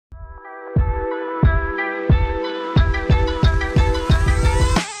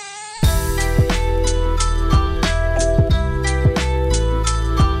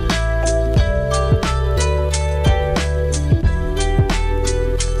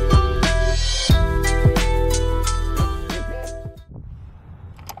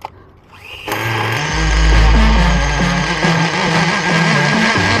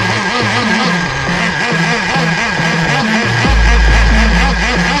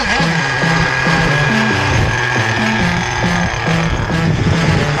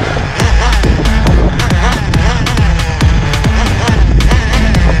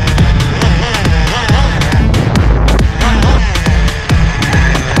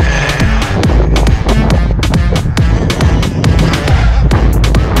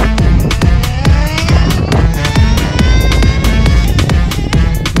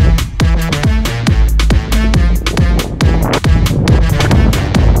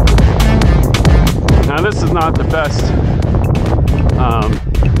Now this is not the best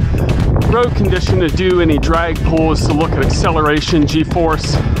road condition to do any drag pulls to look at acceleration,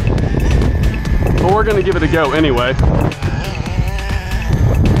 G-force, but we're gonna give it a go anyway.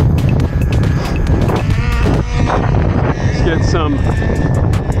 Let's get some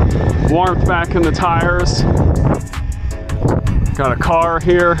warmth back in the tires. Got a car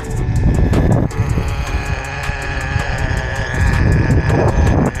here.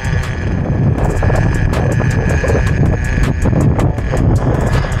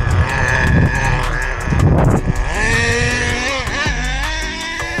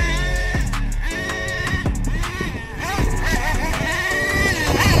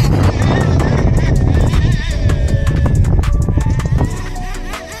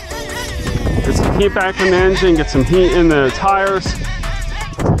 Get some heat back in the engine, get some heat in the tires.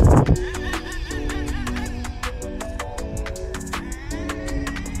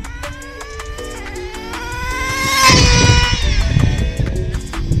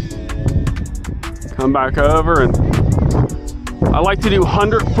 Come back over, and I like to do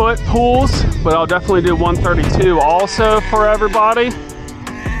 100-foot pulls, but I'll definitely do 132 also for everybody.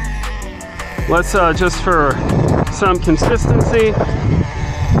 Let's just for some consistency.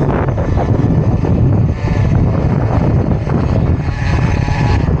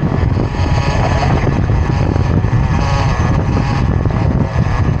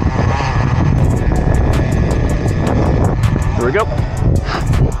 Here we go.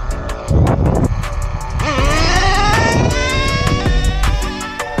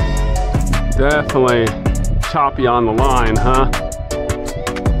 Definitely choppy on the line, huh?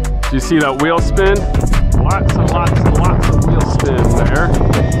 Do you see that wheel spin? Lots and lots and lots of wheel spin there.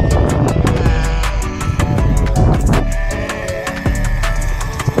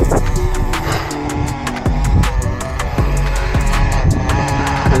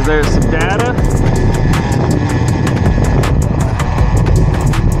 And there's some data.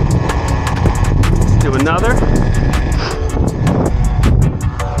 Let's do another.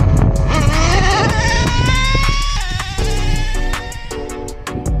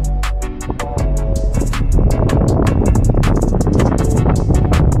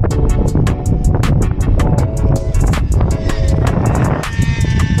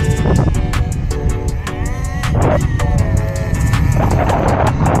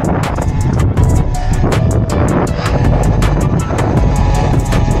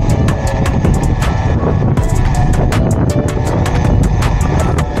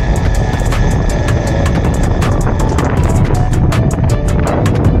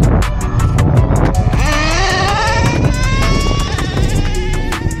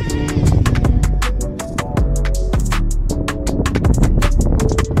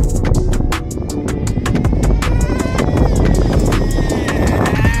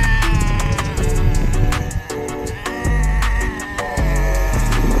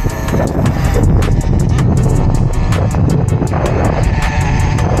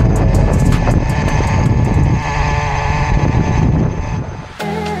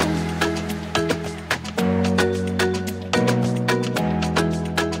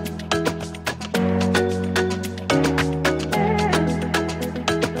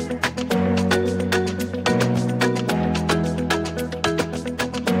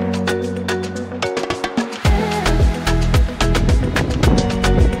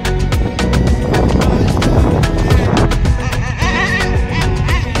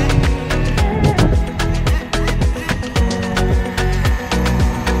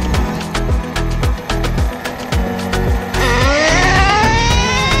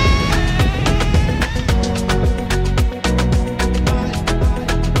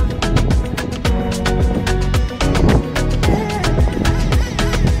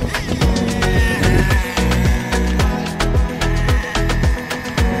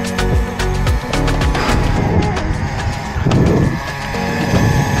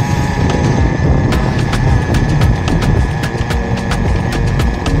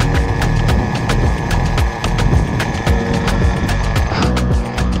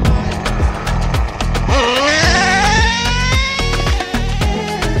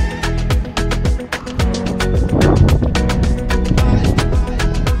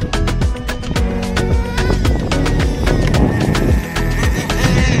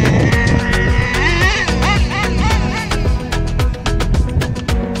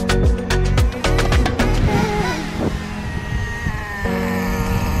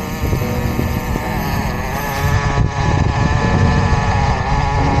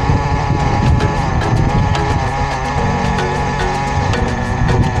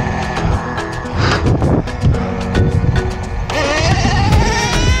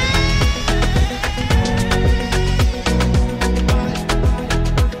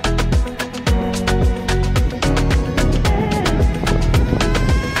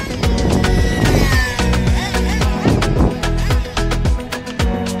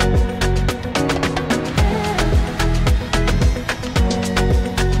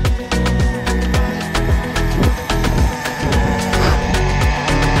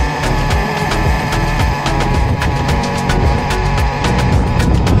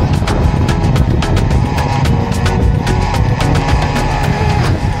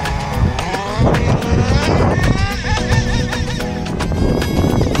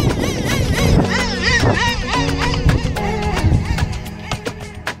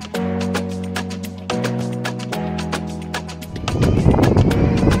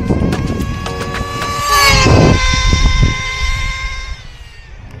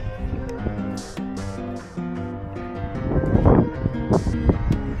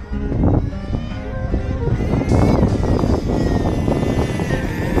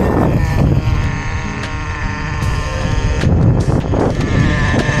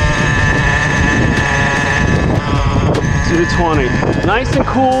 Nice and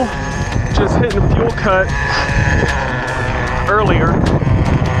cool, just hitting the fuel cut earlier.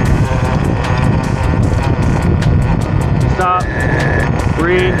 Stop,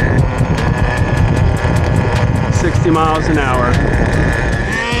 breathe, 60 miles an hour.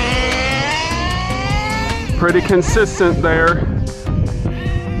 Pretty consistent there.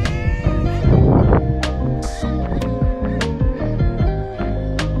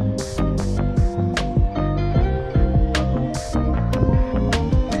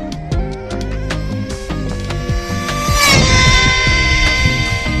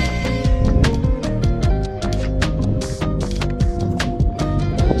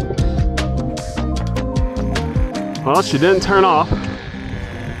 Well, she didn't turn off,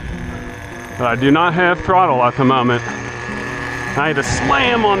 but I do not have throttle at the moment. I had to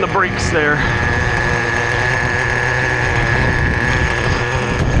slam on the brakes there.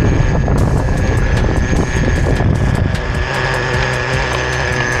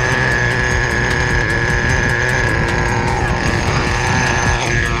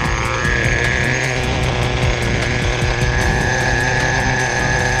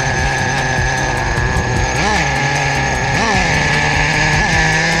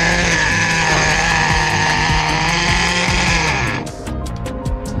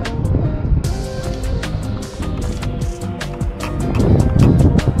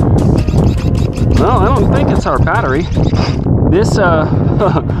 Well, I don't think it's our battery. This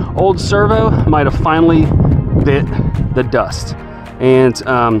old servo might have finally bit the dust. And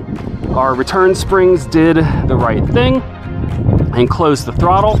our return springs did the right thing and closed the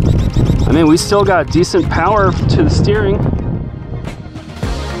throttle. I mean, we still got decent power to the steering.